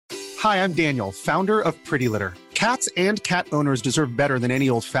Hi, I'm Daniel, founder of Pretty Litter. Cats and cat owners deserve better than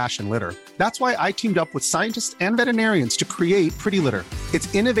any old-fashioned litter. That's why I teamed up with scientists and veterinarians to create Pretty Litter. Its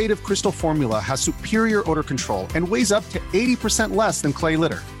innovative crystal formula has superior odor control and weighs up to 80% less than clay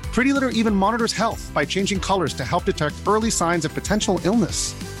litter. Pretty Litter even monitors health by changing colors to help detect early signs of potential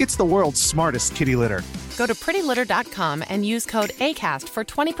illness. It's the world's smartest kitty litter. Go to prettylitter.com and use code ACAST for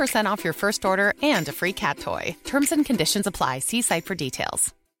 20% off your first order and a free cat toy. Terms and conditions apply. See site for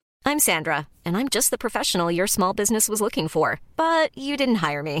details. I'm Sandra, and I'm just the professional your small business was looking for. But you didn't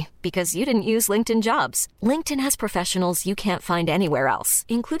hire me because you didn't use LinkedIn Jobs. LinkedIn has professionals you can't find anywhere else,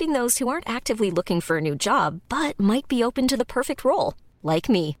 including those who aren't actively looking for a new job, but might be open to the perfect role, like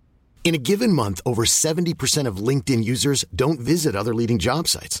me. In a given month, over 70% of LinkedIn users don't visit other leading job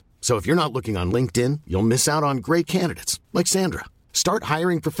sites. So if you're not looking on LinkedIn, you'll miss out on great candidates like Sandra. Start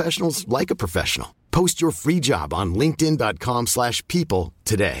hiring professionals like a professional. Post your free job on linkedin.com/people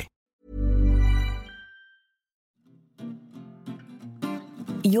today.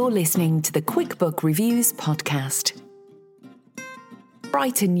 You're listening to the QuickBook Reviews podcast.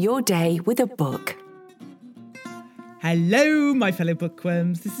 Brighten your day with a book. Hello, my fellow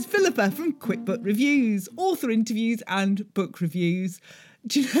bookworms. This is Philippa from QuickBook Reviews, author interviews and book reviews.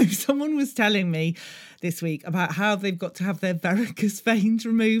 Do you know, someone was telling me this week about how they've got to have their varicose veins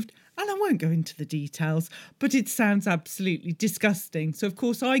removed. And I won't go into the details, but it sounds absolutely disgusting. So, of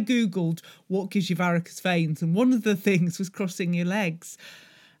course, I Googled what gives you varicose veins, and one of the things was crossing your legs.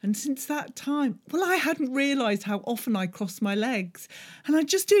 And since that time, well, I hadn't realised how often I cross my legs. And I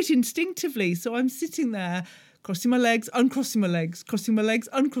just do it instinctively. So I'm sitting there, crossing my legs, uncrossing my legs, crossing my legs,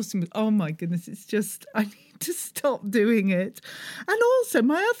 uncrossing my... Oh, my goodness, it's just... I need to stop doing it. And also,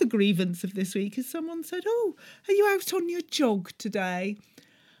 my other grievance of this week is someone said, "Oh, are you out on your jog today?"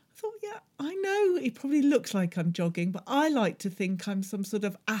 I thought, yeah, I know it probably looks like I'm jogging, but I like to think I'm some sort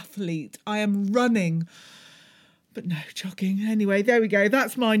of athlete. I am running. But no, jogging. Anyway, there we go.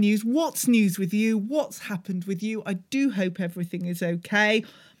 That's my news. What's news with you? What's happened with you? I do hope everything is okay.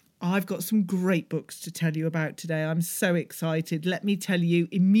 I've got some great books to tell you about today. I'm so excited. Let me tell you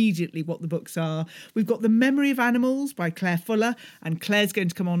immediately what the books are. We've got The Memory of Animals by Claire Fuller, and Claire's going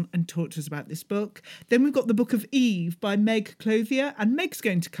to come on and talk to us about this book. Then we've got The Book of Eve by Meg Clothier, and Meg's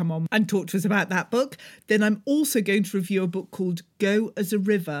going to come on and talk to us about that book. Then I'm also going to review a book called Go as a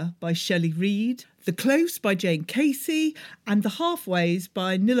River by Shelley Reid, The Close by Jane Casey, and The Halfways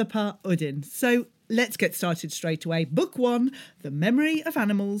by Nilüfer Udin. So let's get started straight away. Book 1, The Memory of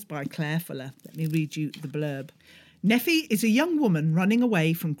Animals by Claire Fuller. Let me read you the blurb. Neffy is a young woman running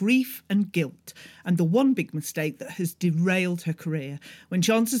away from grief and guilt and the one big mistake that has derailed her career. When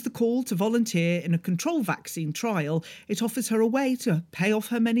she answers the call to volunteer in a control vaccine trial, it offers her a way to pay off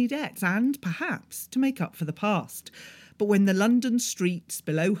her many debts and, perhaps, to make up for the past. But when the London streets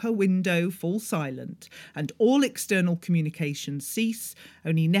below her window fall silent and all external communications cease,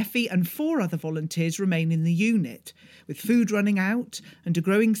 only Neffy and 4 other volunteers remain in the unit. With food running out and a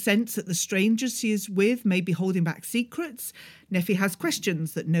growing sense that the strangers she is with may be holding back secrets, Neffy has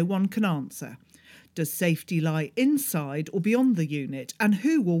questions that no one can answer. Does safety lie inside or beyond the unit, and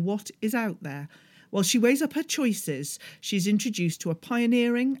who or what is out there? While she weighs up her choices, she's introduced to a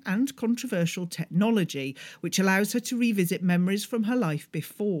pioneering and controversial technology which allows her to revisit memories from her life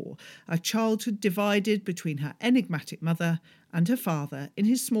before, a childhood divided between her enigmatic mother and her father in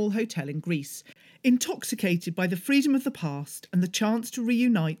his small hotel in Greece. Intoxicated by the freedom of the past and the chance to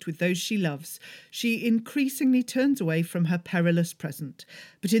reunite with those she loves, she increasingly turns away from her perilous present.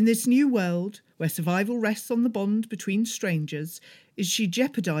 But in this new world, where survival rests on the bond between strangers, is she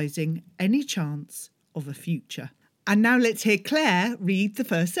jeopardising any chance of a future? And now let's hear Claire read the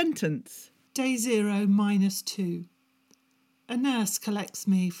first sentence. Day 0 minus 2. A nurse collects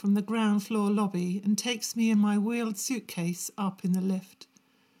me from the ground floor lobby and takes me in my wheeled suitcase up in the lift.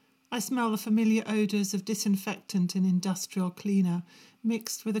 I smell the familiar odours of disinfectant and industrial cleaner,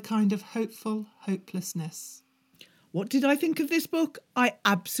 mixed with a kind of hopeful hopelessness. What did I think of this book? I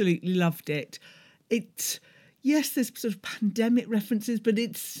absolutely loved it. Yes, there's sort of pandemic references, but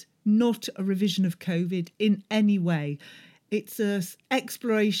it's not a revision of COVID in any way. It's an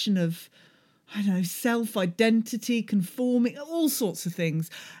exploration of, self-identity, conforming, all sorts of things.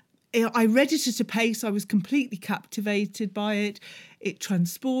 I read it at a pace. I was completely captivated by it. It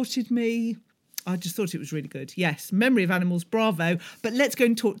transported me. I just thought it was really good. Yes, Memory of Animals, bravo. But let's go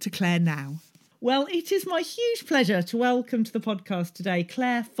and talk to Claire now. Well, it is my huge pleasure to welcome to the podcast today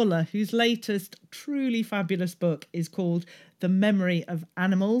Claire Fuller, whose latest truly fabulous book is called The Memory of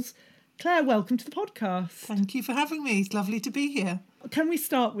Animals. Claire, welcome to the podcast. Thank you for having me. It's lovely to be here. can we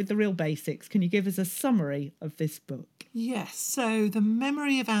start with the real basics? Can you give us a summary of this book? Yes, so The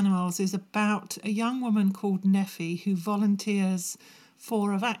Memory of Animals is about a young woman called Neffy who volunteers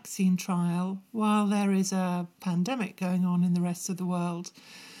for a vaccine trial while there is a pandemic going on in the rest of the world.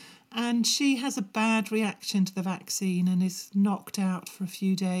 And she has a bad reaction to the vaccine and is knocked out for a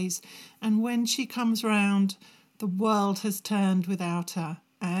few days. And when she comes round, the world has turned without her.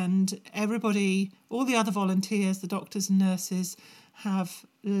 And everybody, all the other volunteers, the doctors and nurses, have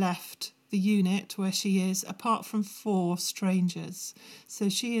left the unit where she is, apart from 4 strangers. So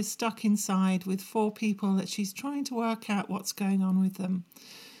she is stuck inside with 4 people that she's trying to work out what's going on with them.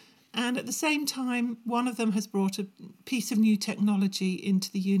 And at the same time, one of them has brought a piece of new technology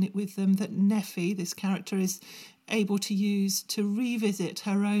into the unit with them that Neffy, this character, is able to use to revisit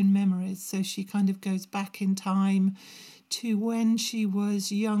her own memories. So she kind of goes back in time to when she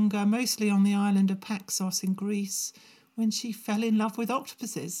was younger, mostly on the island of Paxos in Greece, when she fell in love with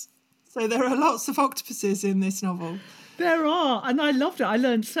octopuses. So there are lots of octopuses in this novel. There are, and I loved it. I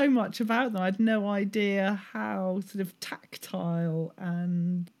learned so much about them. I had no idea how sort of tactile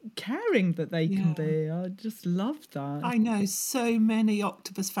and caring that they can be. I just loved that. I know so many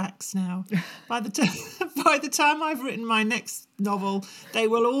octopus facts now. By the time I've written my next novel, they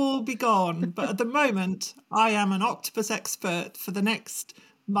will all be gone. But at the moment, I am an octopus expert for the next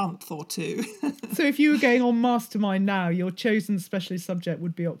month or 2. So if you were going on Mastermind now, your chosen specialist subject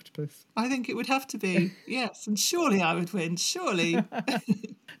would be octopus. I think it would have to be, yes. And surely I would win, surely.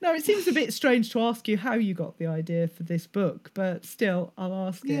 No, it seems a bit strange to ask you how you got the idea for this book, but still, I'll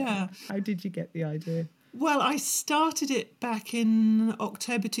ask it. How did you get the idea? Well, I started it back in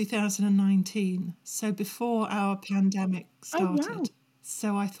October 2019, so before our pandemic started. Oh, wow.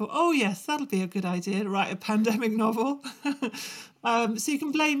 So I thought, oh yes, that'll be a good idea to write a pandemic novel. So you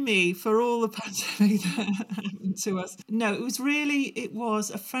can blame me for all the pandemic that happened to us. No, it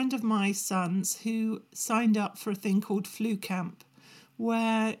was a friend of my son's who signed up for a thing called Flu Camp,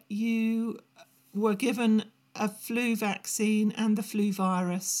 where you were given a flu vaccine and the flu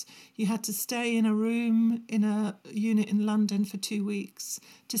virus. You had to stay in a room in a unit in London for 2 weeks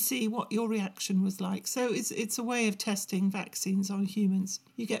to see what your reaction was like. So it's a way of testing vaccines on humans.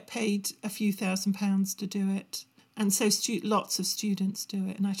 You get paid a few £1,000s to do it. And so lots of students do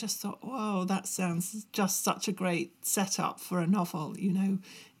it. And I just thought, whoa, that sounds just such a great setup for a novel. You know,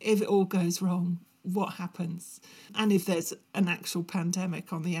 if it all goes wrong, what happens? And if there's an actual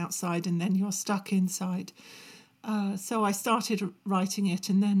pandemic on the outside and then you're stuck inside. So I started writing it,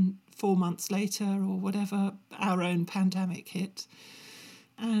 and then 4 months later or whatever, our own pandemic hit.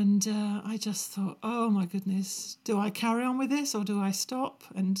 And I just thought, oh my goodness, do I carry on with this or do I stop?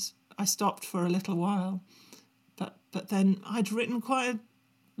 And I stopped for a little while. But then I'd written quite a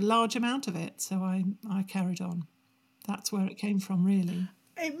large amount of it, so I carried on. That's where it came from, really.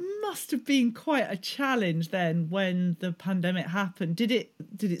 It must have been quite a challenge then when the pandemic happened. Did it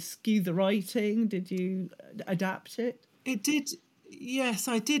skew the writing? Did you adapt it? It did. Yes,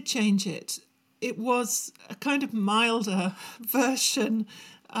 I did change it. It was a kind of milder version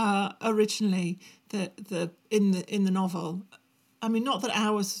originally. In the novel. I mean, not that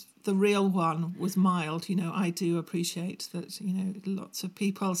ours, the real one, was mild. You know, I do appreciate that. You know, lots of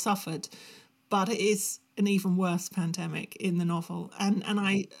people suffered, but it is an even worse pandemic in the novel, and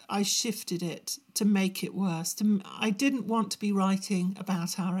I shifted it to make it worse. I didn't want to be writing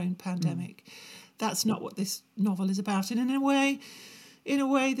about our own pandemic. That's not what this novel is about. And in a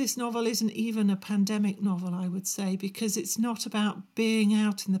way, this novel isn't even a pandemic novel, I would say, because it's not about being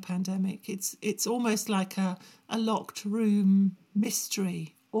out in the pandemic. It's almost like a locked room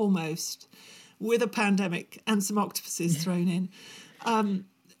mystery, almost, with a pandemic and some octopuses thrown in.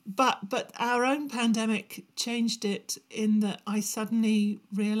 But our own pandemic changed it in that I suddenly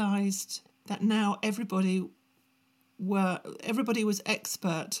realised that now everybody was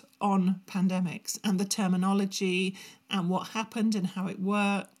expert on pandemics and the terminology and what happened and how it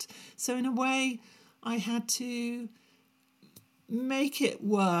worked. So in a way, I had to make it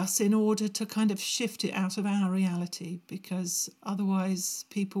worse in order to kind of shift it out of our reality, because otherwise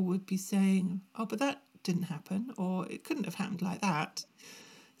people would be saying, oh, but that didn't happen, or it couldn't have happened like that.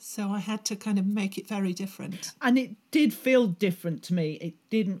 So I had to kind of make it very different. And it did feel different to me.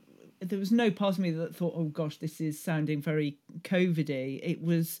 There was no part of me that thought, oh gosh, this is sounding very COVID-y. It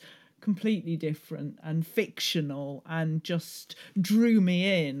was completely different and fictional and just drew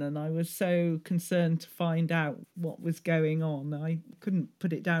me in. And I was so concerned to find out what was going on. I couldn't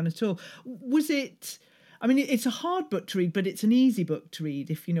put it down at all. Was it... I mean, it's a hard book to read, but it's an easy book to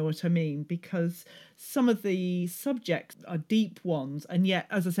read, if you know what I mean, because some of the subjects are deep ones, and yet,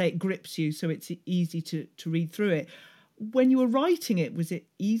 as I say, it grips you, so it's easy to read through it. when you were writing it, was it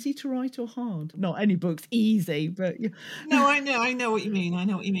easy to write or hard? Not any book's easy, but... No, I know what you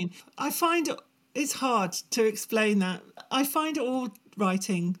mean. I find it's hard to explain that. I find all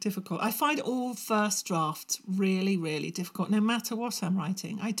writing difficult. I find all first drafts really, really difficult, no matter what I'm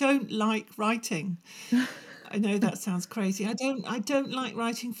writing. I don't like writing. I know that sounds crazy. I don't like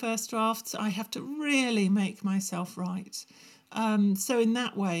writing first drafts. I have to really make myself write. So in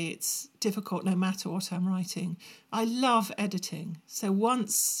that way, it's difficult no matter what I'm writing. I love editing. So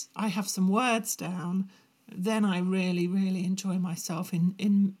once I have some words down, then I really, really enjoy myself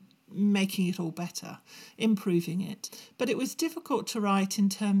in making it all better, improving it. But it was difficult to write in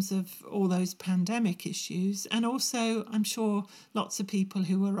terms of all those pandemic issues. And also, I'm sure lots of people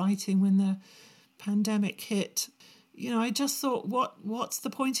who were writing when the pandemic hit, I just thought, what's the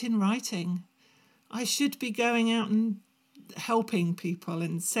point in writing? I should be going out and helping people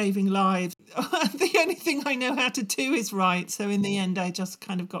and saving lives. The only thing I know how to do is write. So in the end, I just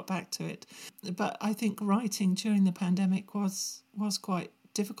kind of got back to it. But I think writing during the pandemic was quite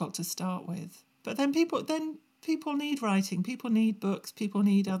difficult to start with. But then people need writing. People need books. People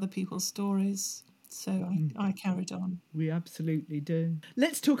need other people's stories. So I carried on. We absolutely do.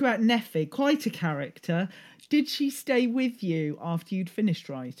 Let's talk about Neffy, quite a character. Did she stay with you after you'd finished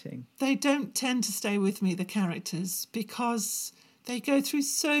writing? They don't tend to stay with me, the characters, because they go through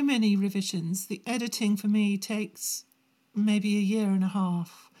so many revisions. The editing for me takes maybe a year and a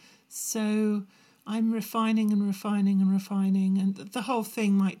half. So I'm refining and refining and refining, and the whole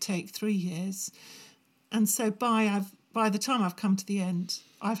thing might take 3 years. And so by the time I've come to the end,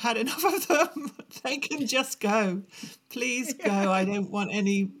 I've had enough of them. They can just go. Please go. I don't want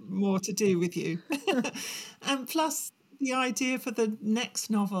any more to do with you. And plus, the idea for the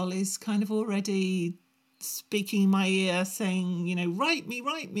next novel is kind of already speaking in my ear, saying, write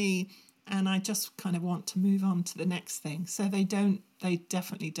me. And I just kind of want to move on to the next thing. So they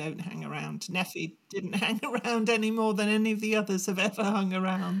definitely don't hang around. Neffy didn't hang around any more than any of the others have ever hung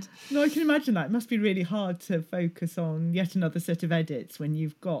around. No, I can imagine that. It must be really hard to focus on yet another set of edits when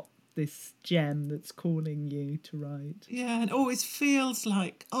you've got this gem that's calling you to write. Yeah, and it always feels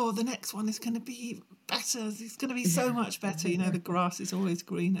like, the next one is going to be better. It's going to be so much better. The grass is always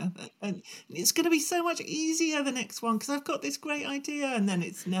greener. And it's going to be so much easier, the next one, because I've got this great idea. And then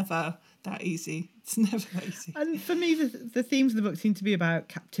it's never that easy. It's never that easy. And for me, the themes of the book seem to be about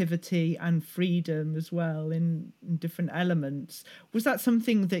captivity and freedom as well in different elements. Was that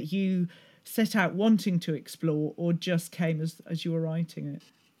something that you set out wanting to explore, or just came as you were writing it?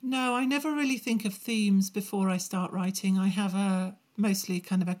 No, I never really think of themes before I start writing. I have mostly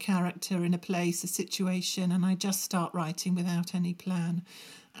kind of a character in a place, a situation, and I just start writing without any plan,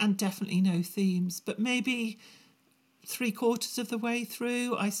 and definitely no themes. But maybe 3/4 of the way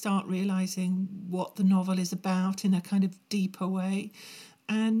through, I start realising what the novel is about in a kind of deeper way.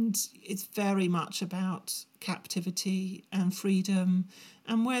 And it's very much about captivity and freedom,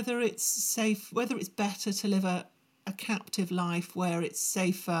 and whether it's safe, whether it's better to live a captive life where it's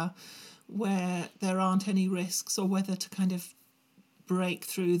safer, where there aren't any risks, or whether to kind of break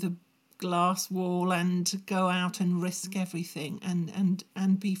through the glass wall and go out and risk everything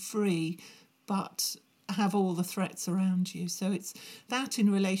and be free, but have all the threats around you. So it's that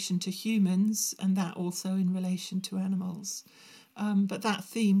in relation to humans, and that also in relation to animals. But that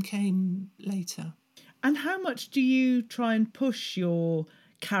theme came later. And how much do you try and push your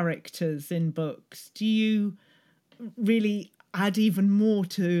characters in books? Do you really add even more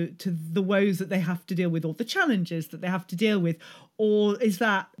to the woes that they have to deal with, or the challenges that they have to deal with? Or is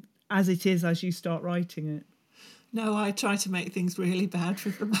that as it is as you start writing it? No, I try to make things really bad for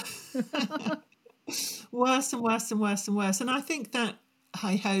them. Worse and worse and worse and worse. And I think that,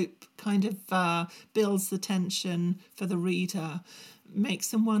 I hope, kind of builds the tension for the reader, makes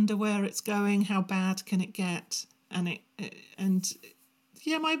them wonder where it's going, how bad can it get, I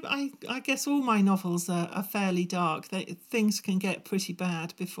guess all my novels are fairly dark. Things can get pretty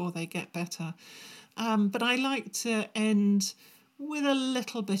bad before they get better. But I like to end with a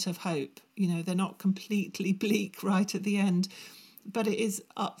little bit of hope. They're not completely bleak right at the end, but it is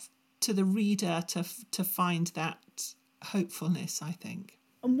up to the reader to find that hopefulness, I think.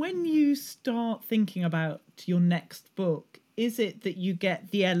 And when you start thinking about your next book, is it that you get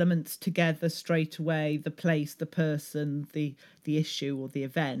the elements together straight away, the place, the person, the issue or the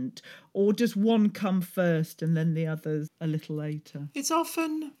event, or does one come first and then the others a little later? It's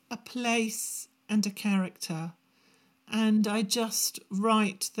often a place and a character, and I just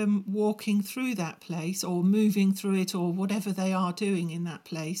write them walking through that place or moving through it or whatever they are doing in that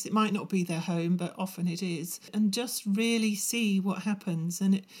place. It might not be their home, but often it is, and just really see what happens.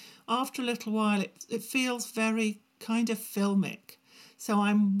 And after a little while, it feels very kind of filmic. So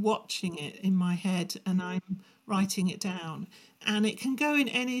I'm watching it in my head and I'm writing it down. And it can go in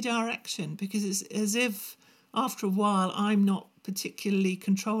any direction because it's as if after a while I'm not particularly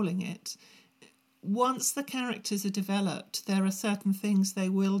controlling it. Once the characters are developed, there are certain things they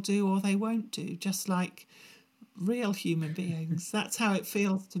will do or they won't do, just like real human beings. That's how it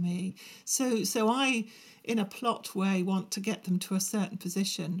feels to me. So I, in a plot way, want to get them to a certain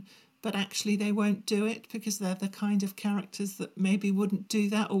position, but actually they won't do it because they're the kind of characters that maybe wouldn't do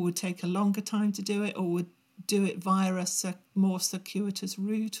that or would take a longer time to do it or would do it via a more circuitous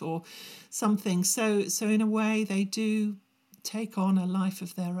route or something. So in a way, they do take on a life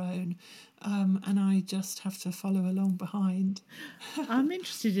of their own, and I just have to follow along behind. I'm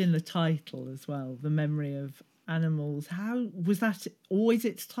interested in the title as well, The Memory of Animals. How was that always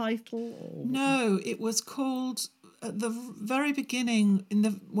its title? Or? No, it was called at the very beginning,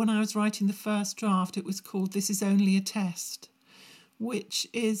 when I was writing the first draft, it was called This Is Only a Test, which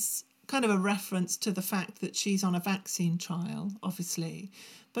is kind of a reference to the fact that she's on a vaccine trial, obviously,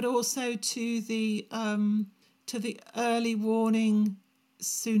 but also to the early warning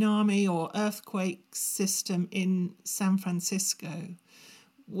tsunami or earthquake system in San Francisco,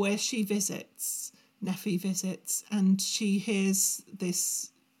 where Neffy visits, and she hears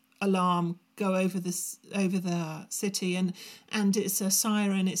this alarm go over the city, and it's a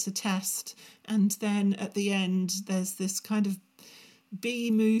siren, it's a test, and then at the end there's this kind of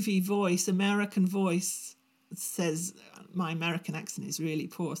B-movie voice, American voice, says, my American accent is really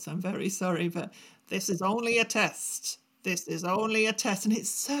poor, so I'm very sorry, but this is only a test. This is only a test. And it's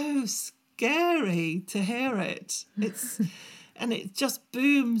so scary to hear it. And it just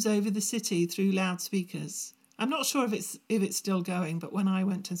booms over the city through loudspeakers. I'm not sure if it's still going, but when I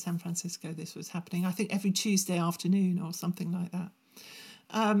went to San Francisco, this was happening. I think every Tuesday afternoon or something like that.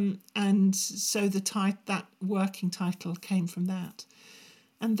 And so that working title came from that.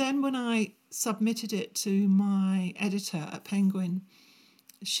 And then when I submitted it to my editor at Penguin,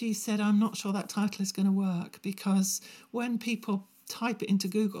 she said, I'm not sure that title is going to work because when people type it into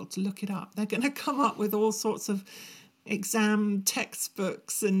Google to look it up, they're going to come up with all sorts of exam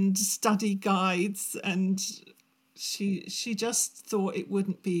textbooks and study guides, and she just thought it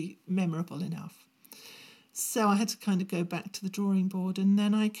wouldn't be memorable enough. So I had to kind of go back to the drawing board, and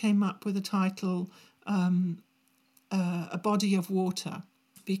then I came up with a title, A Body of Water,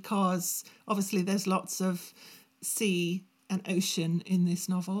 because obviously there's lots of sea and ocean in this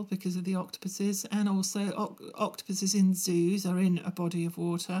novel because of the octopuses, and also octopuses in zoos are in a body of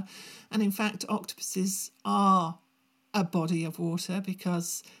water, and in fact octopuses are a body of water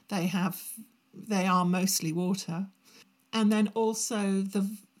because they are mostly water. And then also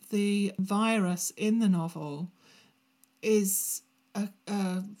the virus in the novel is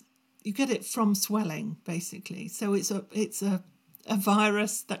you get it from swelling, basically. So it's a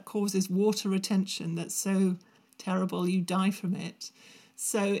virus that causes water retention that's so terrible you die from it.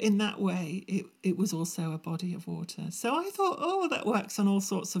 So in that way, it was also a body of water. So I thought, that works on all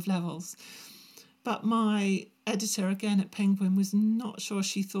sorts of levels. But my editor, again at Penguin, was not sure.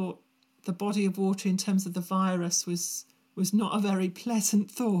 She thought the body of water in terms of the virus was not a very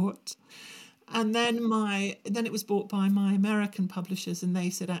pleasant thought. And then it was bought by my American publishers, and they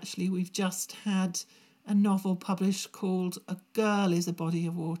said, actually, we've just had a novel published called A Girl is a Body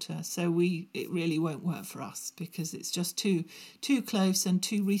of Water. So it really won't work for us because it's just too close and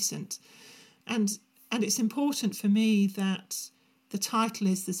too recent. And it's important for me that the title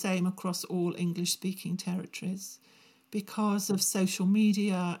is the same across all English-speaking territories. Because of social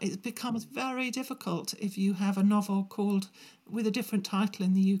media, it becomes very difficult if you have a novel called with a different title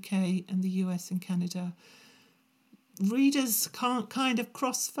in the UK and the US and Canada. Readers can't kind of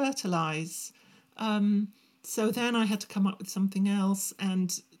cross-fertilise. So then I had to come up with something else,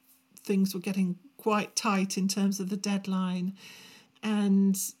 and things were getting quite tight in terms of the deadline.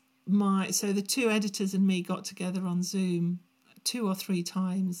 And so the two editors and me got together on Zoom 2 or 3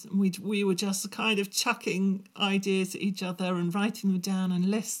 times. We were just kind of chucking ideas at each other and writing them down, and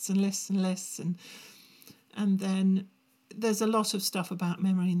lists and lists and lists. And then there's a lot of stuff about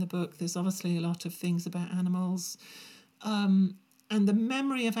memory in the book. There's obviously a lot of things about animals. And the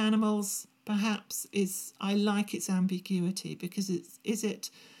memory of animals, perhaps, I like its ambiguity, because is it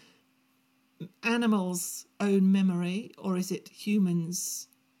animals' own memory, or is it humans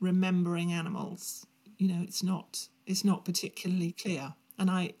remembering animals? It's not particularly clear, and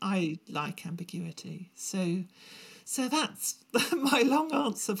I like ambiguity. So that's my long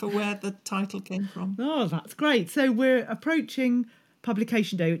answer for where the title came from. Oh, that's great. So we're approaching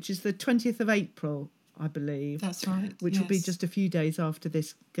publication day, which is the 20th of April, I believe. That's right. Which will be just a few days after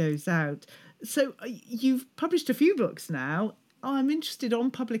this goes out. So you've published a few books now. I'm interested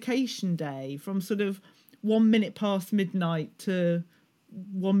on publication day, from sort of 1 minute past midnight to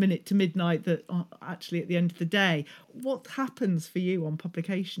 1 minute to midnight, that actually at the end of the day. What happens for you on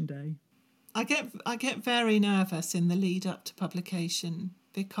publication day? I get very nervous in the lead up to publication,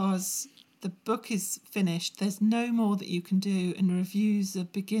 because the book is finished. There's no more that you can do, and reviews are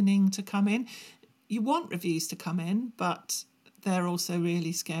beginning to come in. You want reviews to come in, but they're also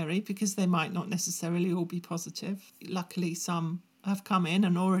really scary because they might not necessarily all be positive. Luckily, some have come in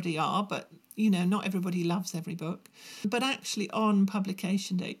and already are, but not everybody loves every book. But actually on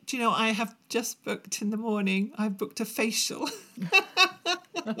publication day, I have just booked in the morning, I've booked a facial.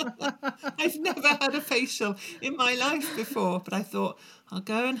 I've never had a facial in my life before, but I thought I'll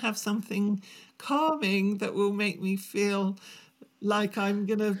go and have something calming that will make me feel like I'm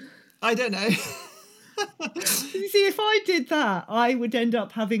gonna, I don't know. You see, if I did that, I would end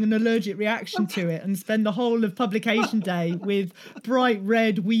up having an allergic reaction to it and spend the whole of publication day with bright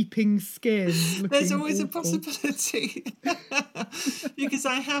red weeping skin. There's always awful. a possibility. Because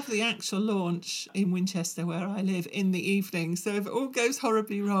I have the actual launch in Winchester, where I live, in the evening. So if it all goes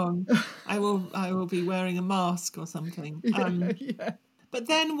horribly wrong, I will be wearing a mask or something. Yeah. But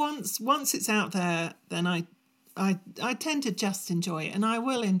then once it's out there, then I tend to just enjoy it, and I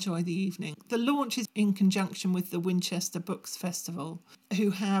will enjoy the evening. The launch is in conjunction with the Winchester Books Festival,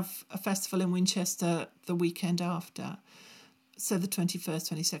 who have a festival in Winchester the weekend after. So the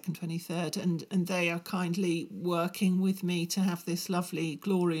 21st, 22nd, 23rd, and they are kindly working with me to have this lovely,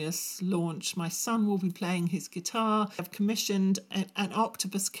 glorious launch. My son will be playing his guitar. I've commissioned an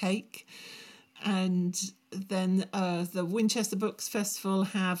octopus cake. And then the Winchester Books Festival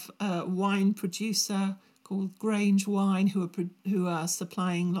have a wine producer called Grange Wine, who are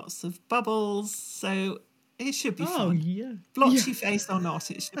supplying lots of bubbles. So it should be fun. Oh, yeah. Blotchy face or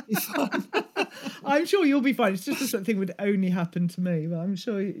not, it should be fun. I'm sure you'll be fine. It's just the sort of thing would only happen to me, but I'm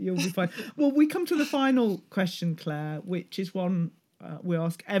sure you'll be fine. Well, we come to the final question, Claire, which is one we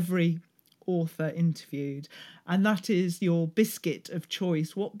ask every author interviewed, and that is your biscuit of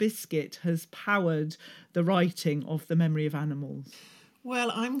choice. What biscuit has powered the writing of The Memory of Animals?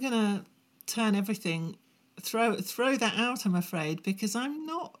 Well, I'm going to turn everything, throw that out, I'm afraid, because I'm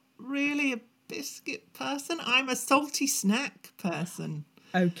not really a biscuit person. I'm a salty snack person.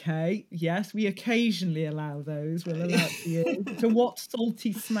 Okay, yes, we occasionally allow those. We'll allow it for you. So what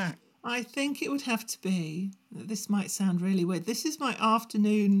salty snack? I think it would have to be, this might sound really weird, this is my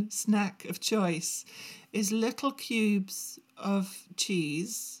afternoon snack of choice, is little cubes of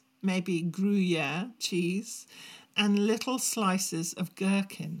cheese, maybe Gruyere cheese, and little slices of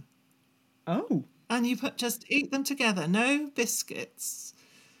gherkin. Oh. And you just eat them together, no biscuits,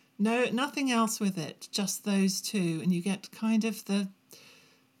 nothing else with it, just those two, and you get kind of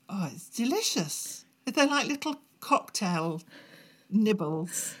it's delicious. They're like little cocktail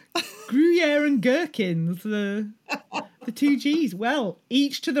nibbles. Gruyere and gherkins, the two G's. Well,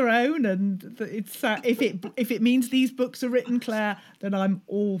 each to their own, and it's if it means these books are written, Claire, then I'm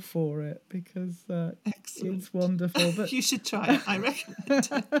all for it, because it's wonderful. But you should try it. I recommend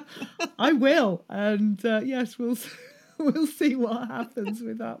it. I will, and yes, we'll see what happens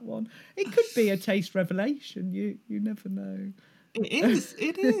with that one. It could be a taste revelation. You never know.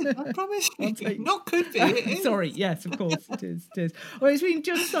 It is, I promise you. Not could be, it is. Sorry, yes, of course, it is. Well, it's been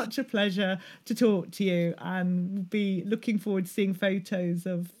just such a pleasure to talk to you, and we'll be looking forward to seeing photos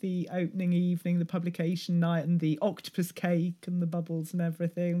of the opening evening, the publication night, and the octopus cake and the bubbles and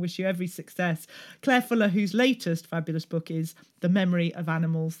everything. Wish you every success. Claire Fuller, whose latest fabulous book is The Memory of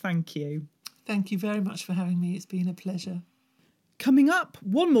Animals. Thank you. Thank you very much for having me. It's been a pleasure. Coming up,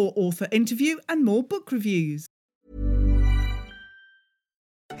 one more author interview and more book reviews.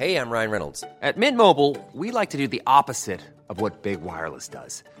 Hey, I'm Ryan Reynolds. At Mint Mobile, we like to do the opposite of what Big Wireless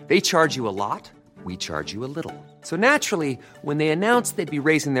does. They charge you a lot, we charge you a little. So naturally, when they announced they'd be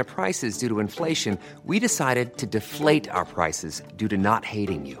raising their prices due to inflation, we decided to deflate our prices due to not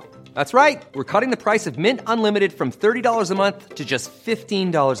hating you. That's right. We're cutting the price of Mint Unlimited from $30 a month to just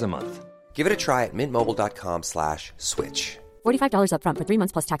 $15 a month. Give it a try at mintmobile.com/switch. $45 up front for 3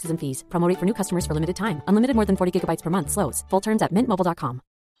 months plus taxes and fees. Promo rate for new customers for limited time. Unlimited more than 40 gigabytes per month. Slows full terms at mintmobile.com.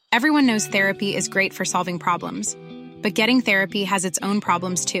 Everyone knows therapy is great for solving problems, but getting therapy has its own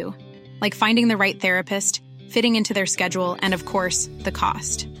problems too, like finding the right therapist, fitting into their schedule, and of course, the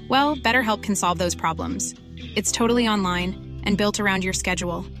cost. Well, BetterHelp can solve those problems. It's totally online and built around your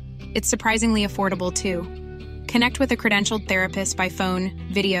schedule. It's surprisingly affordable too. Connect with a credentialed therapist by phone,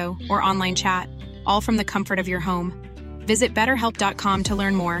 video, or online chat, all from the comfort of your home. Visit BetterHelp.com to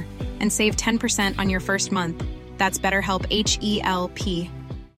learn more and save 10% on your first month. That's BetterHelp, H-E-L-P.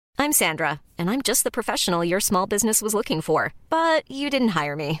 I'm Sandra, and I'm just the professional your small business was looking for. But you didn't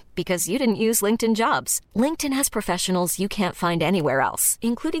hire me because you didn't use LinkedIn Jobs. LinkedIn has professionals you can't find anywhere else,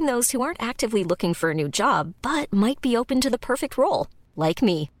 including those who aren't actively looking for a new job, but might be open to the perfect role, like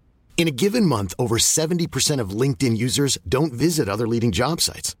me. In a given month, over 70% of LinkedIn users don't visit other leading job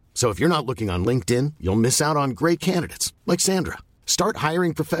sites. So if you're not looking on LinkedIn, you'll miss out on great candidates like Sandra. Start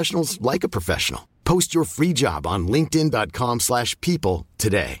hiring professionals like a professional. Post your free job on linkedin.com/people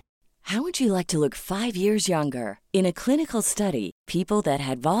today. How would you like to look 5 years younger? In a clinical study, people that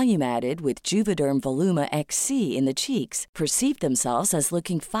had volume added with Juvederm Voluma XC in the cheeks perceived themselves as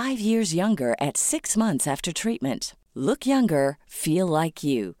looking 5 years younger at 6 months after treatment. Look younger, feel like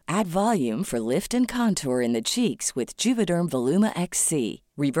you. Add volume for lift and contour in the cheeks with Juvederm Voluma XC.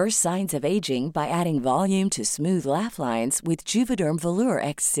 Reverse signs of aging by adding volume to smooth laugh lines with Juvederm Volure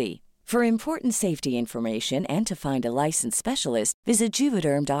XC. For important safety information and to find a licensed specialist, visit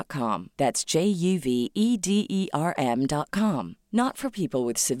Juvederm.com. That's Juvederm.com. Not for people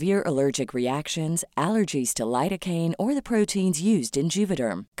with severe allergic reactions, allergies to lidocaine, or the proteins used in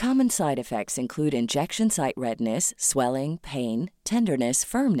Juvederm. Common side effects include injection site redness, swelling, pain, tenderness,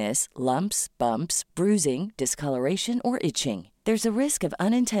 firmness, lumps, bumps, bruising, discoloration, or itching. There's a risk of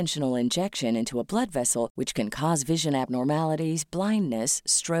unintentional injection into a blood vessel, which can cause vision abnormalities, blindness,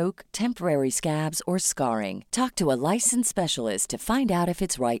 stroke, temporary scabs, or scarring. Talk to a licensed specialist to find out if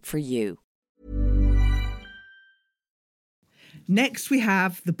it's right for you. Next, we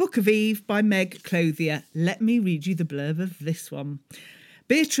have The Book of Eve by Meg Clothier. Let me read you the blurb of this one.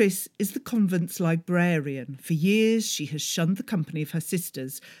 Beatrice is the convent's librarian. For years, she has shunned the company of her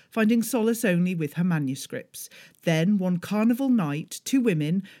sisters, finding solace only with her manuscripts. Then, one carnival night, 2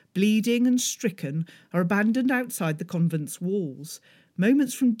 women, bleeding and stricken, are abandoned outside the convent's walls.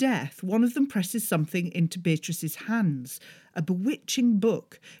 Moments from death, one of them presses something into Beatrice's hands, a bewitching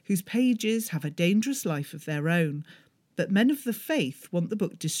book whose pages have a dangerous life of their own. But men of the faith want the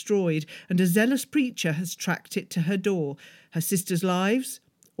book destroyed, and a zealous preacher has tracked it to her door. Her sisters' lives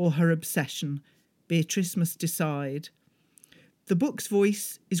or her obsession? Beatrice must decide. The book's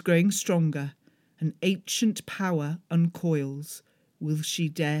voice is growing stronger. An ancient power uncoils. Will she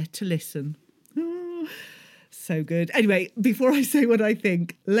dare to listen? Oh, so good. Anyway, before I say what I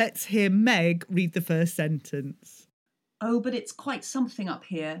think, let's hear Meg read the first sentence. Oh, but it's quite something up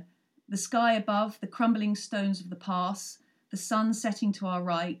here. The sky above, the crumbling stones of the pass, the sun setting to our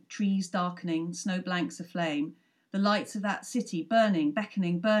right, trees darkening, snow blanks aflame, the lights of that city burning,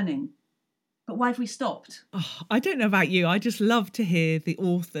 beckoning, burning. But why have we stopped? Oh, I don't know about you. I just love to hear the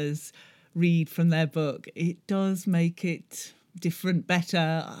authors read from their book. It does make it different,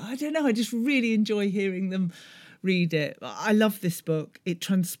 better. I don't know. I just really enjoy hearing them read it. I love this book. It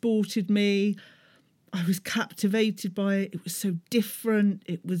transported me. I was captivated by it. It was so different.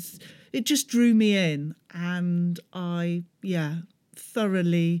 It just drew me in, and I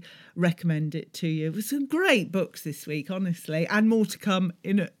thoroughly recommend it to you. It was some great books this week, honestly, and more to come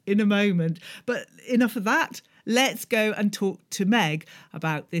in a moment. But enough of that. Let's go and talk to Meg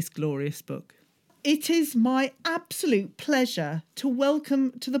about this glorious book. It is my absolute pleasure to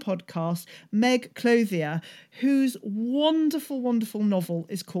welcome to the podcast Meg Clothier, whose wonderful, wonderful novel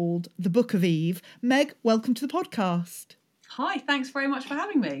is called The Book of Eve. Meg, welcome to the podcast. Hi, thanks very much for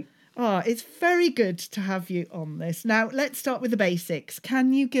having me. It's very good to have you on this. Now, let's start with the basics.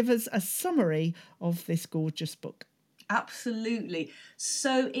 Can you give us a summary of this gorgeous book? Absolutely.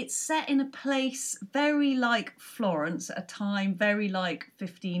 So it's set in a place very like Florence at a time very like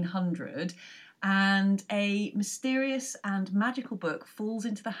 1500. And a mysterious and magical book falls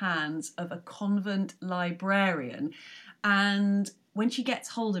into the hands of a convent librarian. And when she gets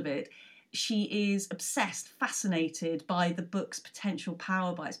hold of it, she is obsessed, fascinated by the book's potential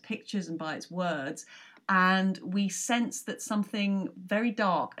power, by its pictures and by its words. And we sense that something very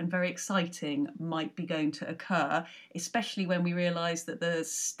dark and very exciting might be going to occur, especially when we realise that the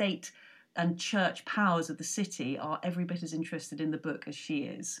state and church powers of the city are every bit as interested in the book as she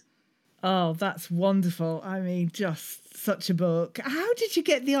is. Oh, that's wonderful. I mean, just such a book. How did you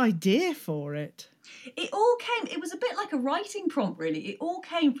get the idea for it? It was a bit like a writing prompt, really. It all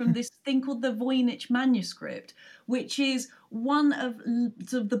came from this thing called the Voynich manuscript, which is one of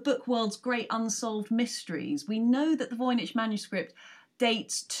the book world's great unsolved mysteries. We know that the Voynich manuscript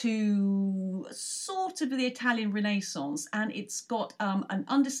dates to sort of the Italian Renaissance, and it's got an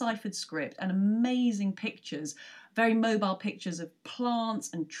undeciphered script and amazing pictures, very mobile pictures of plants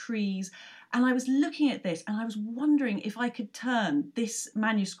and trees. And I was looking at this and I was wondering if I could turn this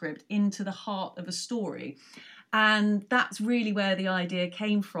manuscript into the heart of a story. And that's really where the idea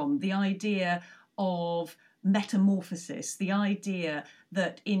came from, the idea of metamorphosis, the idea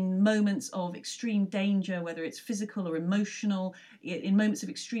that in moments of extreme danger, whether it's physical or emotional, in moments of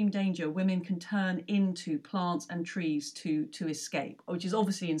extreme danger, women can turn into plants and trees to escape, which is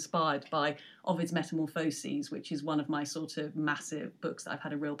obviously inspired by Ovid's Metamorphoses, which is one of my sort of massive books that I've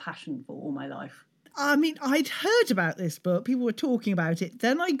had a real passion for all my life. I mean, I'd heard about this book. People were talking about it.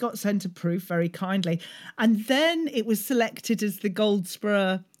 Then I got sent a proof very kindly. And then it was selected as the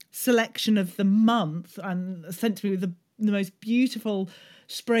Goldsborough selection of the month and sent to me with the most beautiful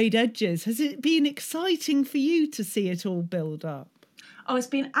sprayed edges. Has it been exciting for you to see it all build up? Oh, it's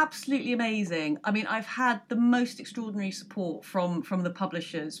been absolutely amazing. I mean, I've had the most extraordinary support from the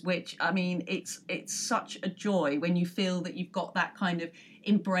publishers, which, I mean, it's such a joy when you feel that you've got that kind of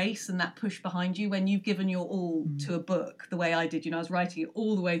embrace and that push behind you when you've given your all to a book, the way I did. You know, I was writing it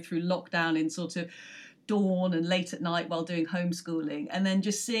all the way through lockdown in sort of dawn and late at night while doing homeschooling, and then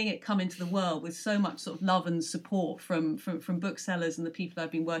just seeing it come into the world with so much sort of love and support from booksellers and the people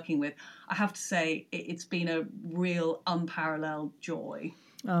I've been working with. I have to say it's been a real unparalleled joy.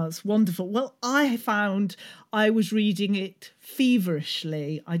 Oh, it's wonderful. Well, I found I was reading it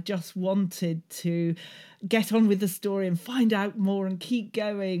feverishly. I just wanted to get on with the story and find out more and keep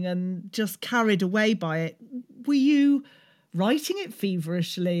going, and just carried away by it. Were you writing it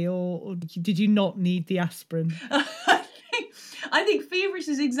feverishly, or did you not need the aspirin? I think feverish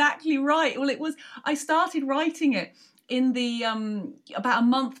is exactly right. Well, I started writing it in the about a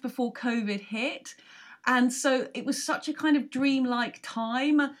month before COVID hit. And so it was such a kind of dreamlike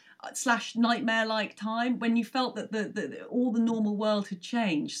time / nightmare-like time when you felt that all the normal world had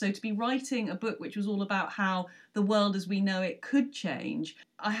changed. So to be writing a book which was all about how the world as we know it could change,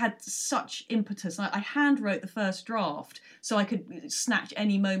 I had such impetus. I hand wrote the first draft so I could snatch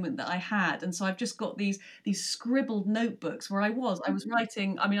any moment that I had. And so I've just got these scribbled notebooks where I was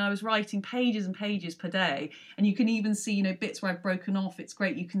writing, I was writing pages and pages per day. And you can even see, you know, bits where I've broken off. It's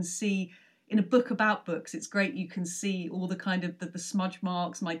great. You can see in a book about books, it's great. You can see all the kind of the smudge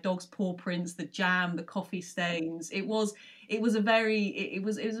marks, my dog's paw prints, the jam, the coffee stains. It was a very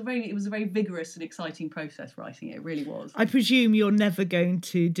vigorous and exciting process writing it. It really was. I presume you're never going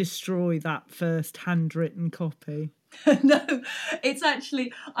to destroy that first handwritten copy. No, it's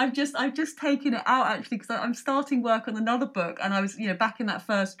actually I've just taken it out actually because I'm starting work on another book, and I was back in that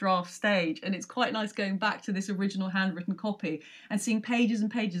first draft stage, and it's quite nice going back to this original handwritten copy and seeing pages and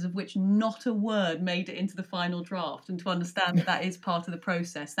pages of which not a word made it into the final draft, and to understand that is part of the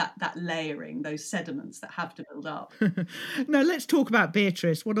process, that layering, those sediments that have to build up. Now let's talk about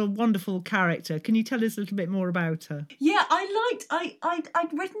Beatrice. What a wonderful character. Can you tell us a little bit more about her? Yeah, I'd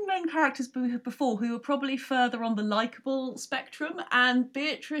written main characters before who were probably further on the likable spectrum, and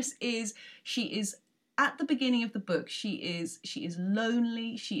Beatrice is at the beginning of the book, she is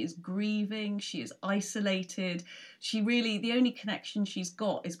lonely, she is grieving, she is isolated. The only connection she's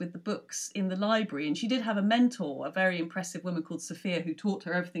got is with the books in the library, and she did have a mentor, a very impressive woman called Sophia, who taught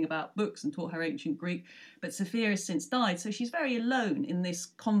her everything about books and taught her ancient Greek, but Sophia has since died, so she's very alone in this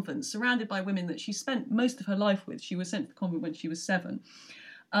convent, surrounded by women that she spent most of her life with. She was sent to the convent when she was 7.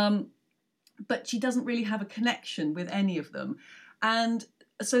 But she doesn't really have a connection with any of them. And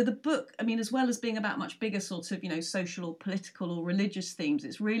so the book, as well as being about much bigger sort of, social or political or religious themes,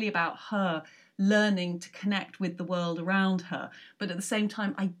 it's really about her learning to connect with the world around her. But at the same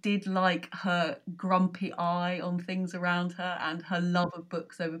time, I did like her grumpy eye on things around her and her love of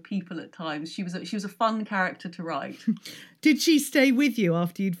books over people at times. She was a fun character to write. Did she stay with you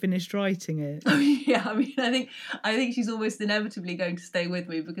after you'd finished writing it? Oh, yeah, I think she's almost inevitably going to stay with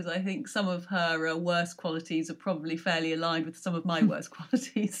me, because I think some of her worst qualities are probably fairly aligned with some of my worst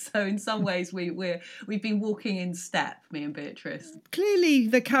qualities. So in some ways, we've been walking in step, me and Beatrice. Clearly,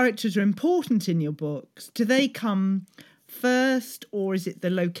 the characters are important in your books. Do they come first, or is it the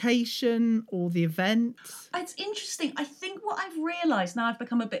location or the events? It's interesting. I think what I've realised now I've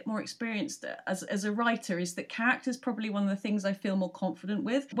become a bit more experienced as a writer is that character's probably one of the things I feel more confident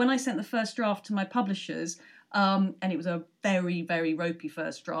with. When I sent the first draft to my publishers, and it was a very, very ropey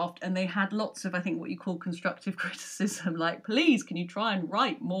first draft, and they had lots of, I think, what you call constructive criticism, like, please, can you try and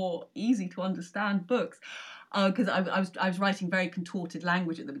write more easy to understand books? Because I was writing very contorted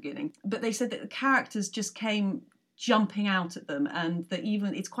language at the beginning. But they said that the characters just came jumping out at them, and that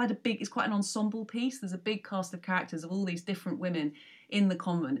even it's quite an ensemble piece. There's a big cast of characters of all these different women in the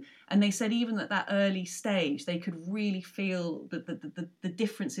convent, and they said even at that early stage they could really feel the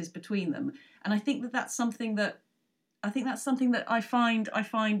differences between them. And I think that's something that I find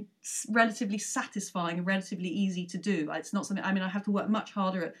relatively satisfying and relatively easy to do. It's not something, I have to work much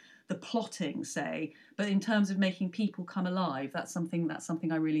harder at the plotting, say, but in terms of making people come alive, that's something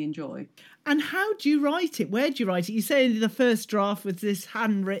I really enjoy. And how do you write it? Where do you write it? You say the first draft was this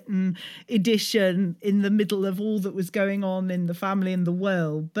handwritten edition in the middle of all that was going on in the family and the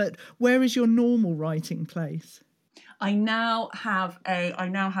world, but where is your normal writing place? I now have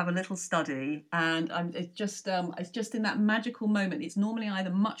a little study, and it's just in that magical moment. It's normally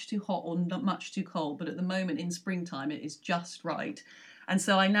either much too hot or not much too cold, but at the moment in springtime it is just right. And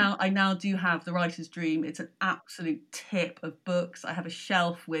so I now do have the Writer's Dream. It's an absolute tip of books. I have a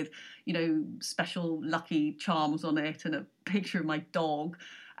shelf with, special lucky charms on it and a picture of my dog.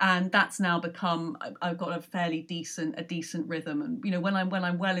 And that's now become, I've got a fairly decent rhythm. And, when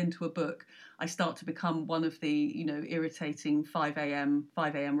I'm well into a book, I start to become one of the, irritating 5 a.m.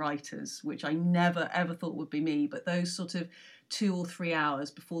 writers, which I never, ever thought would be me. But those sort of 2 or 3 hours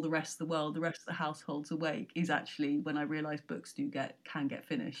before the rest of the world, the rest of the household's awake, is actually when I realise books can get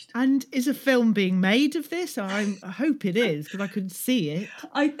finished. And is a film being made of this? I hope it is, because I could see it.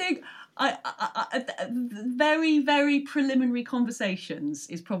 I think very, very preliminary conversations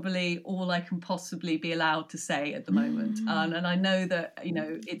is probably all I can possibly be allowed to say at the moment. And I know that,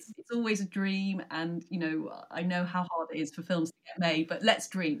 it's always a dream, and, I know how hard it is for films to get made, but let's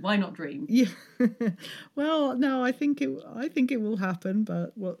dream. Why not dream? Yeah. Well, no, I think it will happen,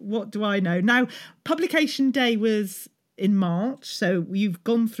 but what do I know? Now, publication day was in March, so you've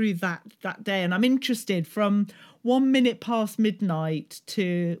gone through that day, and I'm interested, from 1 minute past midnight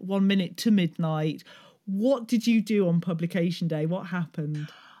to 1 minute to midnight, what did you do on publication day? What happened?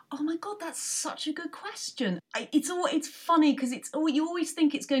 Oh my God, that's such a good question. It's funny because you always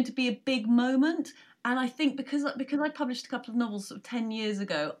think it's going to be a big moment. And I think because I published a couple of novels sort of 10 years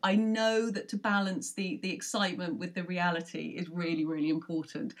ago, I know that to balance the excitement with the reality is really, really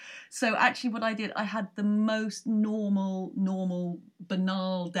important. So actually what I did, I had the most normal,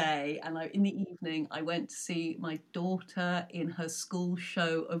 banal day. And in the evening, I went to see my daughter in her school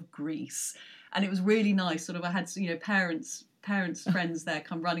show of Grease. And it was really nice. Sort of, I had, parents, friends there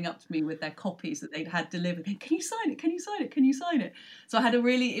come running up to me with their copies that they'd had delivered. Can you sign it? Can you sign it? Can you sign it? So I had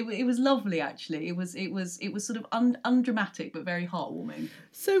it was lovely, actually. It was sort of undramatic, but very heartwarming.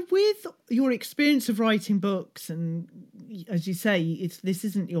 So with your experience of writing books, and as you say, this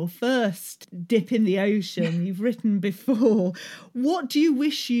isn't your first dip in the ocean, you've written before. What do you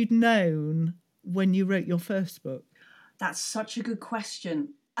wish you'd known when you wrote your first book? That's such a good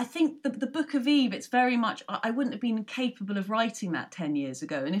question. I think the Book of Eve, it's very much, I wouldn't have been capable of writing that 10 years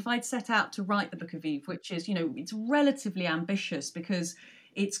ago. And if I'd set out to write the Book of Eve, which is, it's relatively ambitious because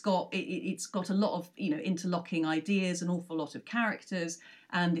it's got a lot of, interlocking ideas, an awful lot of characters,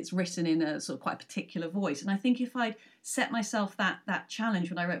 and it's written in a sort of quite particular voice. And I think if I'd set myself that challenge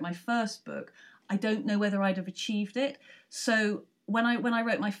when I wrote my first book, I don't know whether I'd have achieved it. So when I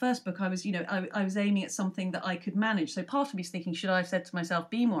wrote my first book, I was aiming at something that I could manage. So part of me is thinking, should I have said to myself,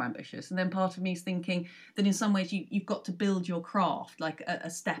 be more ambitious? And then part of me is thinking that in some ways you've got to build your craft like a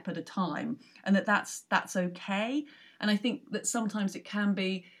step at a time, and that's okay. And I think that sometimes it can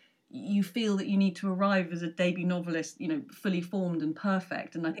be, you feel that you need to arrive as a debut novelist, fully formed and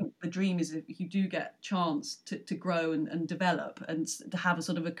perfect. And I think the dream is if you do get a chance to grow and develop and to have a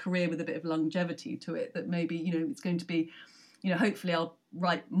sort of a career with a bit of longevity to it, that maybe, it's going to be, hopefully I'll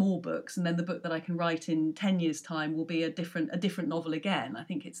write more books, and then the book that I can write in 10 years' time will be a different novel again. I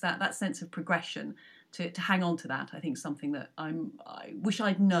think it's that sense of progression, to hang on to that. I think something that I wish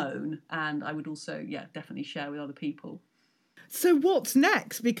I'd known, and I would also, definitely share with other people. So what's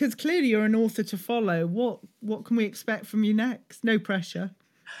next? Because clearly you're an author to follow. What can we expect from you next? No pressure.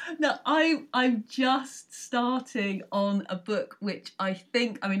 No, I'm just starting on a book which I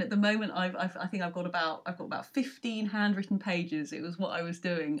think, at the moment I think I've got about 15 handwritten pages. It was what I was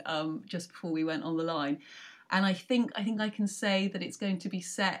doing just before we went on the line, and I think I can say that it's going to be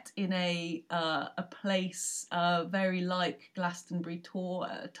set in a place very like Glastonbury Tor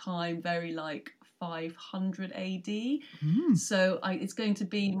at a time very like 500 AD. So it's going to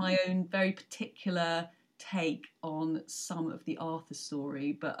be my own very particular take on some of the Arthur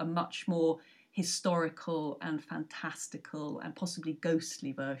story, but a much more historical and fantastical and possibly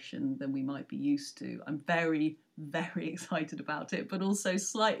ghostly version than we might be used to. I'm very, very excited about it, but also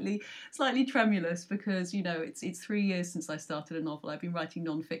slightly tremulous because, it's 3 years since I started a novel. I've been writing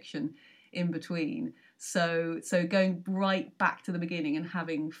non-fiction in between. So going right back to the beginning and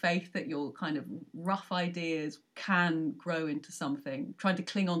having faith that your kind of rough ideas can grow into something, trying to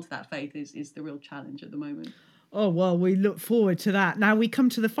cling on to that faith is the real challenge at the moment. Oh, well, we look forward to that. Now we come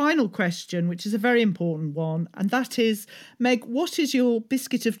to the final question, which is a very important one. And that is, Meg, what is your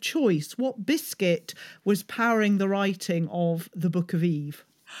biscuit of choice? What biscuit was powering the writing of the Book of Eve?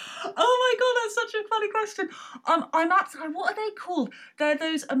 Oh my God, that's such a funny question. What are they called? They're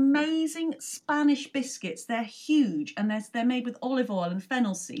those amazing Spanish biscuits. They're huge, and they're made with olive oil and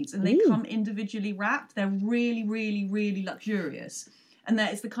fennel seeds, and they come individually wrapped. They're really, really, really luxurious. And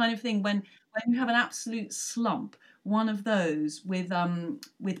that is the kind of thing when you have an absolute slump, one of those with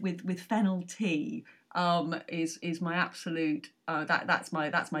fennel tea is my absolute that's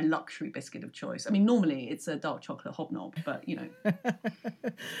my luxury biscuit of choice. I mean, normally it's a dark chocolate hobnob, but you know.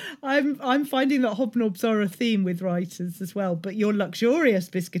 I'm finding that hobnobs are a theme with writers as well, but your luxurious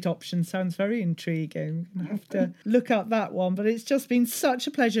biscuit option sounds very intriguing. I have to look up that one, but it's just been such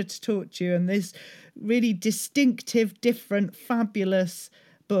a pleasure to talk to you, and this really distinctive, different, fabulous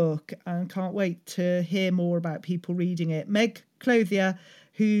book, and can't wait to hear more about people reading it. Meg Clothier,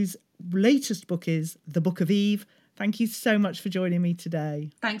 whose latest book is The Book of Eve. Thank you so much for joining me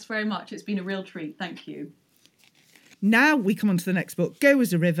today. Thanks very much. It's been a real treat. Thank you. Now we come on to the next book, Go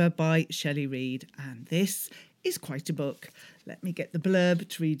as a River by Shelley Reid. And this is quite a book. Let me get the blurb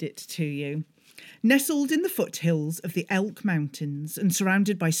to read it to you. Nestled in the foothills of the Elk Mountains and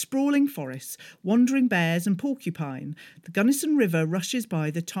surrounded by sprawling forests, wandering bears and porcupine, the Gunnison River rushes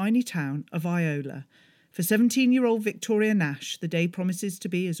by the tiny town of Iola. For 17-year-old Victoria Nash, the day promises to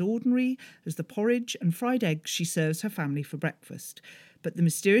be as ordinary as the porridge and fried eggs she serves her family for breakfast. But the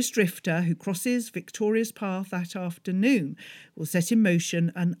mysterious drifter who crosses Victoria's path that afternoon will set in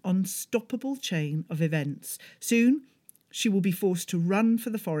motion an unstoppable chain of events. Soon, she will be forced to run for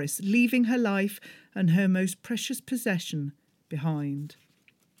the forest, leaving her life and her most precious possession behind.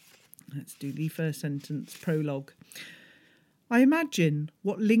 Let's do the first sentence, prologue. I imagine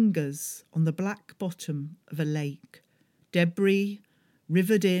what lingers on the black bottom of a lake. Debris,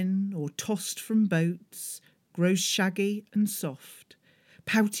 rivered in or tossed from boats, grows shaggy and soft.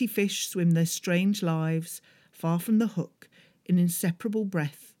 Pouty fish swim their strange lives far from the hook in inseparable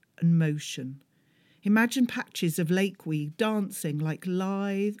breath and motion. Imagine patches of lakeweed dancing like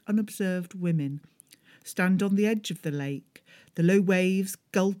lithe, unobserved women. Stand on the edge of the lake, the low waves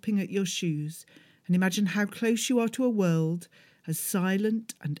gulping at your shoes, and imagine how close you are to a world as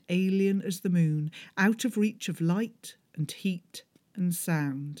silent and alien as the moon, out of reach of light and heat and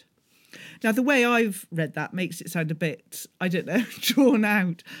sound. Now, the way I've read that makes it sound a bit, I don't know, drawn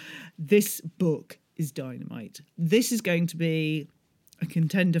out. This book is dynamite. This is going to be a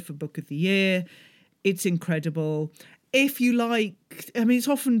contender for Book of the Year. It's incredible. If you like, I mean, it's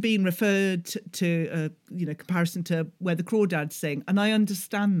often been referred to, comparison to Where the Crawdads Sing, and I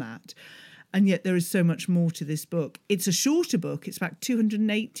understand that. And yet there is so much more to this book. It's a shorter book. It's about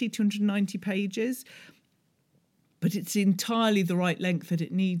 290 pages, but it's entirely the right length that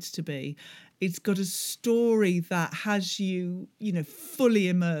it needs to be. It's got a story that has you, fully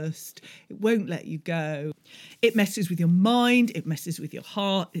immersed. It won't let you go. It messes with your mind. It messes with your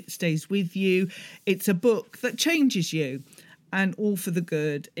heart. It stays with you. It's a book that changes you, and all for the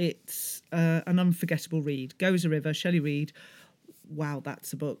good. It's an unforgettable read. Go as a River, Shelley Reid. Wow,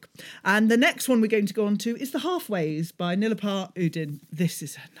 that's a book. And the next one we're going to go on to is The Halfways by Nilupar Udin. This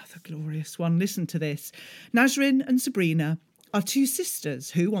is another glorious one. Listen to this. Nasrin and Sabrina are two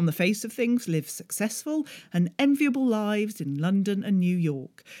sisters who, on the face of things, live successful and enviable lives in London and New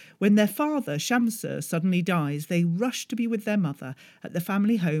York. When their father, Shamsur, suddenly dies, they rush to be with their mother at the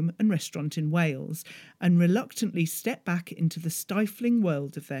family home and restaurant in Wales and reluctantly step back into the stifling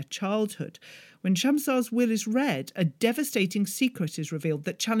world of their childhood. When Shamsur's will is read, a devastating secret is revealed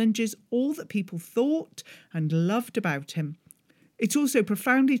that challenges all that people thought and loved about him. It also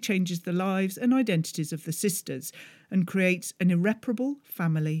profoundly changes the lives and identities of the sisters and creates an irreparable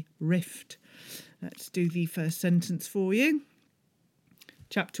family rift. Let's do the first sentence for you.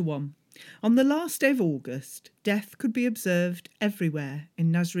 Chapter 1. On the last day of August, death could be observed everywhere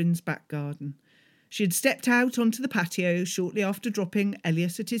in Nasrin's back garden. She had stepped out onto the patio shortly after dropping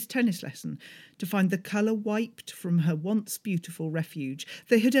Elias at his tennis lesson to find the colour wiped from her once beautiful refuge.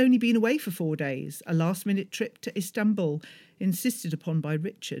 They had only been away for 4 days, a last-minute trip to Istanbul, insisted upon by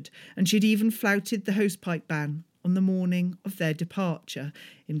Richard, and she'd even flouted the hosepipe ban on the morning of their departure,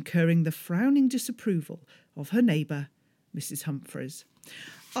 incurring the frowning disapproval of her neighbour, Mrs. Humphreys.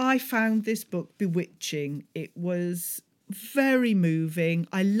 I found this book bewitching. It was very moving.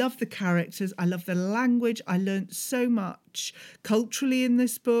 I love the characters. I love the language. I learnt so much culturally in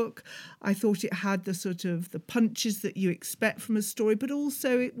this book. I thought it had the sort of the punches that you expect from a story, but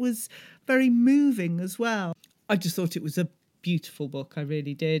also it was very moving as well. I just thought it was a beautiful book. I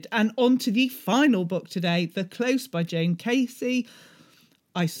really did. And on to the final book today, The Close by Jane Casey.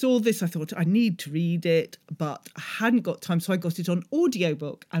 I saw this, I thought I need to read it, but I hadn't got time, so I got it on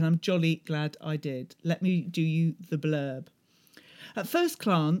audiobook, and I'm jolly glad I did. Let me do you the blurb. At first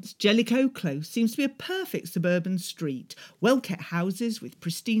glance, Jellicoe Close seems to be a perfect suburban street. Well-kept houses with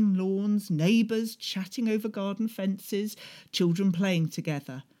pristine lawns, neighbours chatting over garden fences, children playing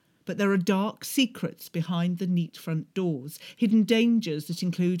together. But there are dark secrets behind the neat front doors, hidden dangers that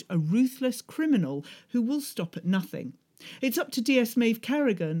include a ruthless criminal who will stop at nothing. It's up to DS Maeve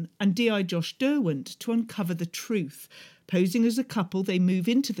Carrigan and DI Josh Derwent to uncover the truth. Posing as a couple, they move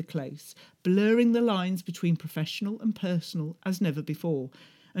into the close, blurring the lines between professional and personal as never before.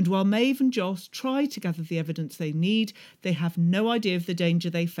 And while Maeve and Josh try to gather the evidence they need, they have no idea of the danger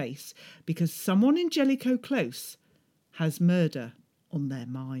they face, because someone in Jellicoe Close has murder on their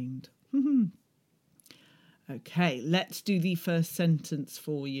mind. Okay, let's do the first sentence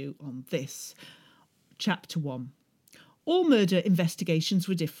for you on this. Chapter 1. All murder investigations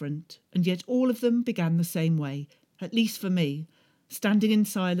were different, and yet all of them began the same way, at least for me, standing in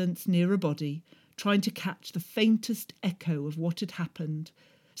silence near a body, trying to catch the faintest echo of what had happened.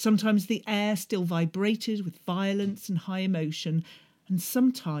 Sometimes the air still vibrated with violence and high emotion, and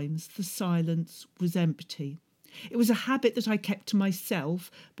sometimes the silence was empty. It was a habit that I kept to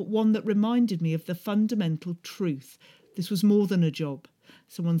myself, but one that reminded me of the fundamental truth. This was more than a job.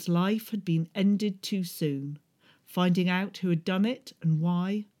 Someone's life had been ended too soon. Finding out who had done it and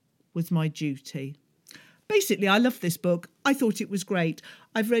why was my duty. Basically, I love this book. I thought it was great.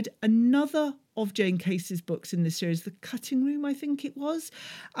 I've read another of Jane Casey's books in this series, The Cutting Room, I think it was.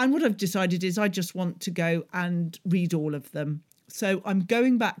 And what I've decided is I just want to go and read all of them. So I'm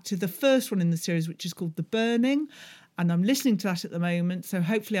going back to the first one in the series, which is called The Burning, and I'm listening to that at the moment. So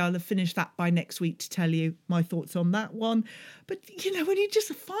hopefully I'll have finished that by next week to tell you my thoughts on that one. But, you know, when you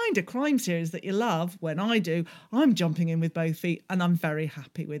just find a crime series that you love, when I do, I'm jumping in with both feet and I'm very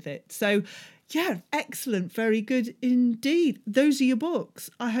happy with it. So, yeah, excellent. Very good indeed. Those are your books.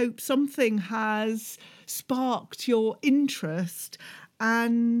 I hope something has sparked your interest.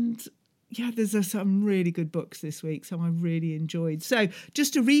 And yeah, there's some really good books this week, so I really enjoyed. So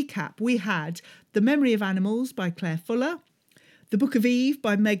just to recap, we had The Memory of Animals by Claire Fuller, The Book of Eve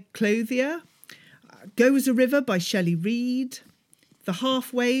by Meg Clothier, Go as a River by Shelley Reid, The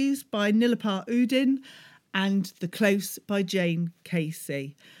Halfways by Nilupar Udin, and The Close by Jane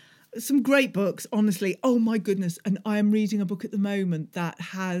Casey. Some great books, honestly. Oh my goodness. And I am reading a book at the moment that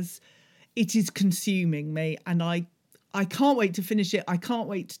it is consuming me, and I can't wait to finish it. I can't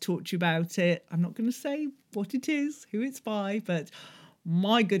wait to talk to you about it. I'm not going to say what it is, who it's by, but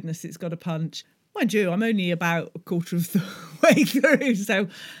my goodness, it's got a punch. Mind you, I'm only about a quarter of the way through, so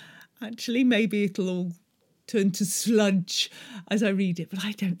actually maybe it'll all turn to sludge as I read it, but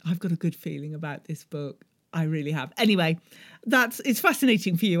I've got a good feeling about this book. I really have. Anyway, it's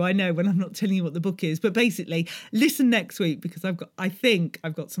fascinating for you, I know, when I'm not telling you what the book is, but basically listen next week, because I think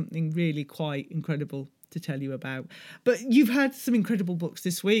I've got something really quite incredible to tell you about. But you've had some incredible books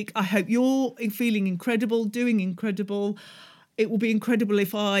this week. I hope you're feeling incredible, doing incredible. It will be incredible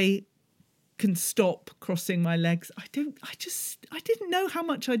if I can stop crossing my legs. I didn't know how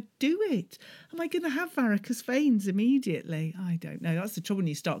much I'd do it. Am I going to have varicose veins immediately? I don't know. That's the trouble when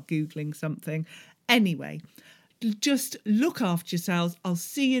you start Googling something. Anyway, just look after yourselves. I'll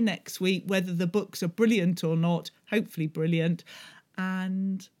see you next week, whether the books are brilliant or not. Hopefully brilliant.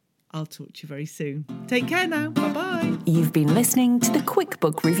 And I'll talk to you very soon. Take care now. Bye-bye. You've been listening to the Quick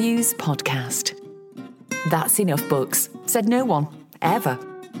Book Reviews podcast. That's enough books, said no one, ever.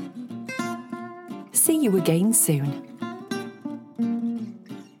 See you again soon.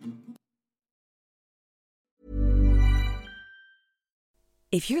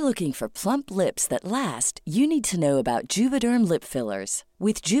 If you're looking for plump lips that last, you need to know about Juvederm lip fillers.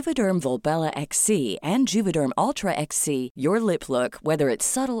 With Juvederm Volbella XC and Juvederm Ultra XC, your lip look, whether it's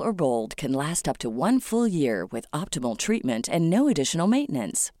subtle or bold, can last up to 1 full year with optimal treatment and no additional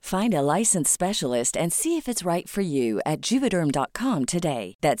maintenance. Find a licensed specialist and see if it's right for you at Juvederm.com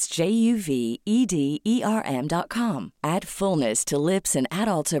today. That's JUVEDERM.com. Add fullness to lips in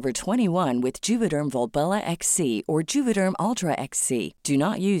adults over 21 with Juvederm Volbella XC or Juvederm Ultra XC. Do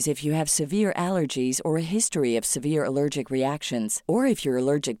not use if you have severe allergies or a history of severe allergic reactions, or if you're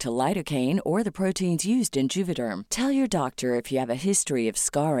allergic to lidocaine or the proteins used in Juvederm. Tell your doctor if you have a history of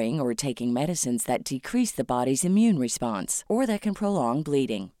scarring or taking medicines that decrease the body's immune response or that can prolong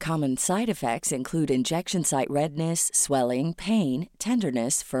bleeding. Common side effects include injection site redness, swelling, pain,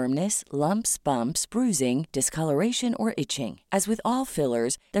 tenderness, firmness, lumps, bumps, bruising, discoloration, or itching. As with all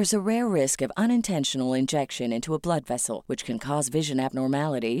fillers, there's a rare risk of unintentional injection into a blood vessel, which can cause vision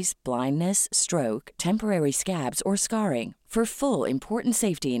abnormalities, blindness, stroke, temporary scabs, or scarring. For full, important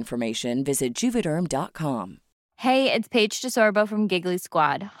safety information, visit Juvederm.com. Hey, it's Paige DeSorbo from Giggly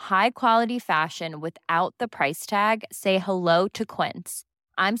Squad. High quality fashion without the price tag. Say hello to Quince.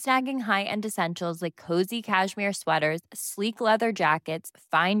 I'm snagging high-end essentials like cozy cashmere sweaters, sleek leather jackets,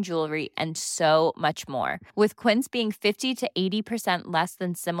 fine jewelry, and so much more. With Quince being 50 to 80% less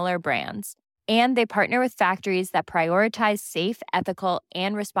than similar brands. And they partner with factories that prioritize safe, ethical,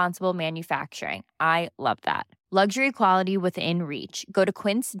 and responsible manufacturing. I love that. Luxury quality within reach. Go to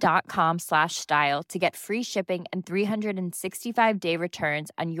quince.com/style to get free shipping and 365-day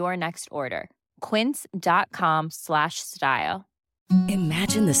returns on your next order. Quince.com/style.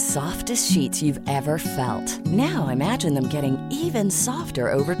 Imagine the softest sheets you've ever felt. Now imagine them getting even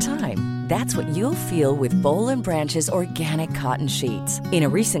softer over time. That's what you'll feel with Boll & Branch's organic cotton sheets. In a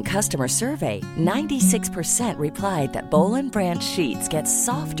recent customer survey, 96% replied that Boll & Branch sheets get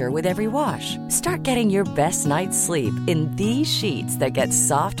softer with every wash. Start getting your best night's sleep in these sheets that get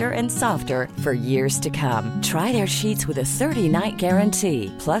softer and softer for years to come. Try their sheets with a 30-night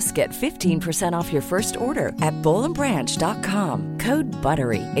guarantee. Plus, get 15% off your first order at bollandbranch.com. Code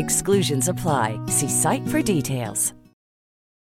BUTTERY. Exclusions apply. See site for details.